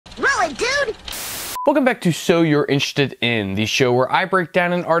Welcome back to So You're Interested In, the show where I break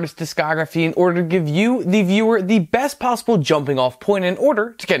down an artist's discography in order to give you, the viewer, the best possible jumping off point in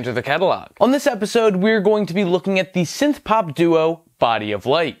order to get into the catalog. On this episode, we're going to be looking at the synth pop duo Body of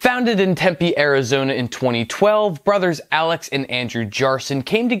Light. Founded in Tempe, Arizona in 2012, brothers Alex and Andrew Jarson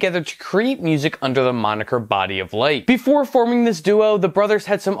came together to create music under the moniker Body of Light. Before forming this duo, the brothers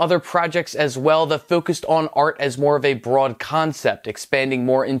had some other projects as well that focused on art as more of a broad concept, expanding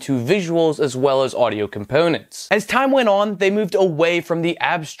more into visuals as well as audio components. As time went on, they moved away from the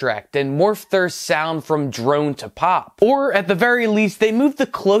abstract and morphed their sound from drone to pop. Or at the very least, they moved the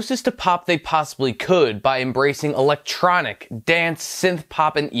closest to pop they possibly could by embracing electronic, dance, synth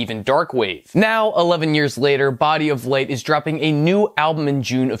pop, and even darkwave. Now, 11 years later, Body of Light is dropping a new album in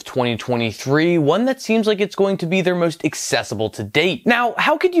June of 2023, one that seems like it's going to be their most accessible to date. Now,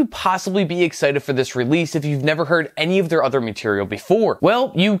 how could you possibly be excited for this release if you've never heard any of their other material before?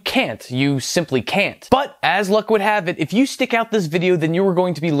 Well, you can't. You simply can't. But as luck would have it, if you stick out this video, then you are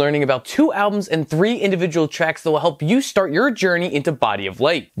going to be learning about 2 albums and 3 individual tracks that will help you start your journey into Body of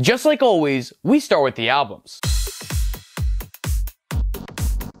Light. Just like always, we start with the albums.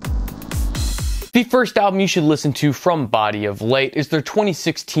 The first album you should listen to from Body of Light is their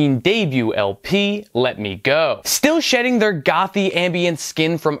 2016 debut LP, Let Me Go. Still shedding their gothy ambient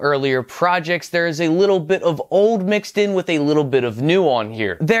skin from earlier projects, there is a little bit of old mixed in with a little bit of new on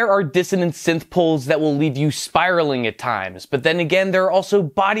here. There are dissonant synth pulls that will leave you spiraling at times, but then again there are also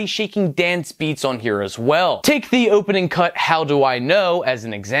body-shaking dance beats on here as well. Take the opening cut How Do I Know as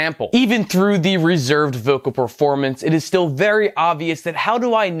an example. Even through the reserved vocal performance, it is still very obvious that How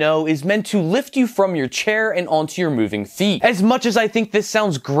Do I Know is meant to lift you from your chair and onto your moving feet. As much as I think this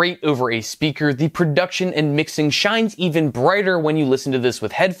sounds great over a speaker, the production and mixing shines even brighter when you listen to this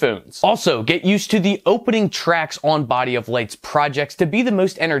with headphones. Also, get used to the opening tracks on Body of Light's projects to be the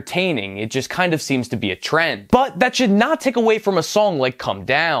most entertaining. It just kind of seems to be a trend. But that should not take away from a song like Come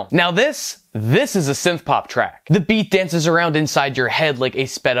Down. Now this is a synth pop track. The beat dances around inside your head like a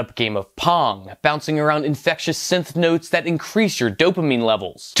sped up game of Pong, bouncing around infectious synth notes that increase your dopamine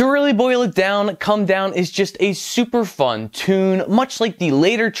levels. To really boil it down, Come Down is just a super fun tune, much like the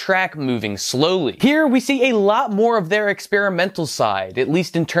later track Moving Slowly. Here we see a lot more of their experimental side, at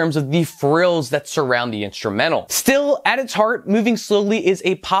least in terms of the frills that surround the instrumental. Still, at its heart, Moving Slowly is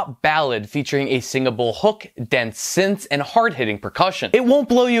a pop ballad featuring a singable hook, dense synths, and hard-hitting percussion. It won't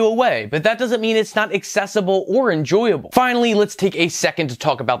blow you away, but that doesn't mean it's not accessible or enjoyable. Finally, let's take a second to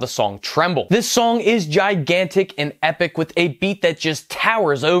talk about the song Tremble. This song is gigantic and epic with a beat that just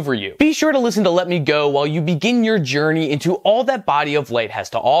towers over you. Be sure to listen to Let Me Go while you begin your journey into all that Body of Light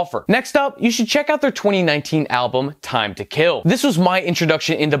has to offer. Next up, you should check out their 2019 album, Time to Kill. This was my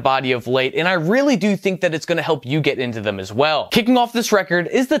introduction into Body of Light, and I really do think that it's going to help you get into them as well. Kicking off this record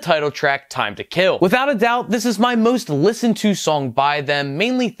is the title track, Time to Kill. Without a doubt, this is my most listened to song by them,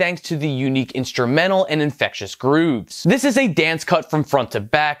 mainly thanks to the unique instrumental and infectious grooves. This is a dance cut from front to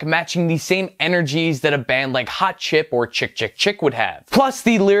back, matching the same energies that a band like Hot Chip or Chick Chick Chick would have. Plus,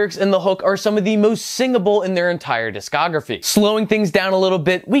 the lyrics and the hook are some of the most singable in their entire discography. Slowing things down a little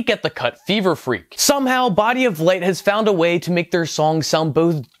bit, we get the cut Fever Freak. Somehow, Body of Light has found a way to make their songs sound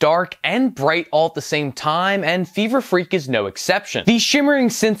both dark and bright all at the same time, and Fever Freak is no exception. The shimmering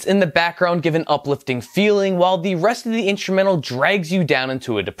synths in the background give an uplifting feeling, while the rest of the instrumental drags you down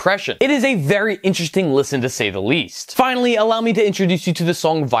into a depression. It is a very interesting listen to say the least. Finally, allow me to introduce you to the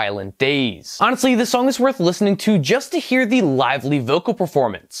song Violent Days. Honestly, this song is worth listening to just to hear the lively vocal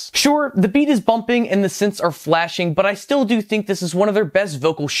performance. Sure, the beat is bumping and the synths are flashing, but I still do think this is one of their best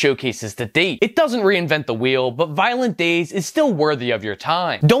vocal showcases to date. It doesn't reinvent the wheel, but Violent Days is still worthy of your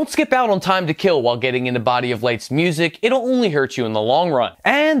time. Don't skip out on Time to Kill while getting into Body of Light's music, it'll only hurt you in the long run.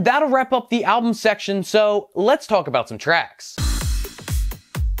 And that'll wrap up the album section, so let's talk about some tracks.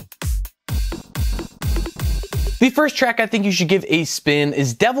 The first track I think you should give a spin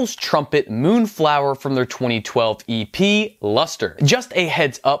is Devil's Trumpet Moonflower from their 2012 EP, Luster. Just a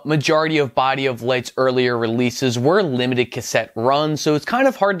heads up, majority of Body of Light's earlier releases were limited cassette runs, so it's kind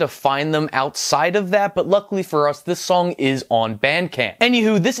of hard to find them outside of that, but luckily for us, this song is on Bandcamp.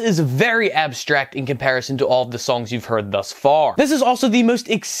 Anywho, this is very abstract in comparison to all of the songs you've heard thus far. This is also the most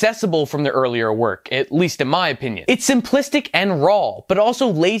accessible from their earlier work, at least in my opinion. It's simplistic and raw, but also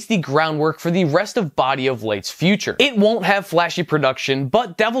lays the groundwork for the rest of Body of Light's future. future. It won't have flashy production,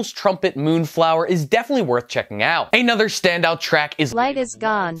 but Devil's Trumpet Moonflower is definitely worth checking out. Another standout track is Light Is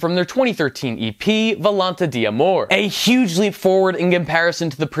Gone from their 2013 EP, Volanta di Amor. A huge leap forward in comparison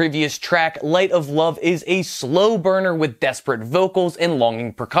to the previous track, Light of Love is a slow burner with desperate vocals and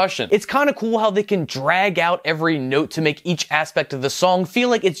longing percussion. It's kinda cool how they can drag out every note to make each aspect of the song feel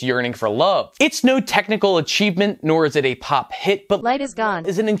like it's yearning for love. It's no technical achievement, nor is it a pop hit, but Light Is Gone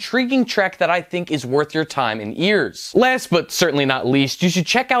is an intriguing track that I think is worth your time and ears. Last but certainly not least, you should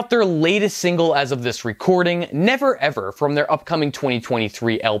check out their latest single as of this recording, Never Ever, from their upcoming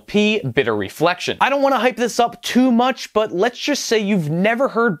 2023 LP, Bitter Reflection. I don't want to hype this up too much, but let's just say you've never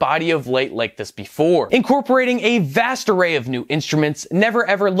heard Body of Light like this before. Incorporating a vast array of new instruments, Never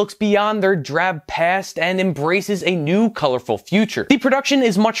Ever looks beyond their drab past and embraces a new colorful future. The production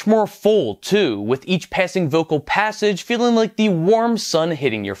is much more full too, with each passing vocal passage feeling like the warm sun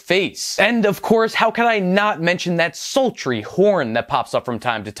hitting your face. And of course, how could I not mention that sultry horn that pops up from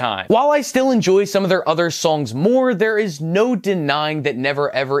time to time? While I still enjoy some of their other songs more, there is no denying that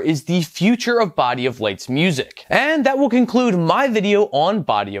Never Ever is the future of Body of Light's music. And that will conclude my video on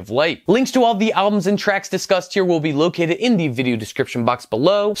Body of Light. Links to all the albums and tracks discussed here will be located in the video description box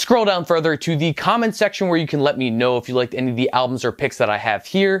below. Scroll down further to the comment section where you can let me know if you liked any of the albums or picks that I have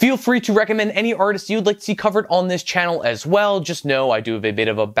here. Feel free to recommend any artists you'd like to see covered on this channel as well. Just know I do have a bit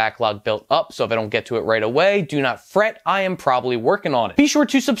of a backlog built up, so if I don't get to it right away, do not fret, I am probably working on it. Be sure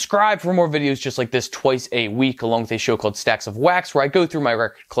to subscribe for more videos just like this twice a week, along with a show called Stacks of Wax, where I go through my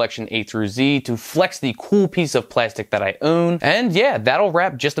record collection A through Z to flex the cool piece of plastic that I own. And yeah, that'll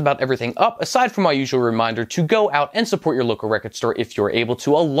wrap just about everything up, aside from my usual reminder to go out and support your local record store if you're able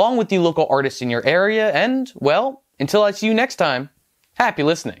to, along with the local artists in your area. And, well, until I see you next time, happy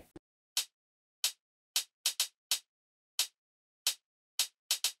listening.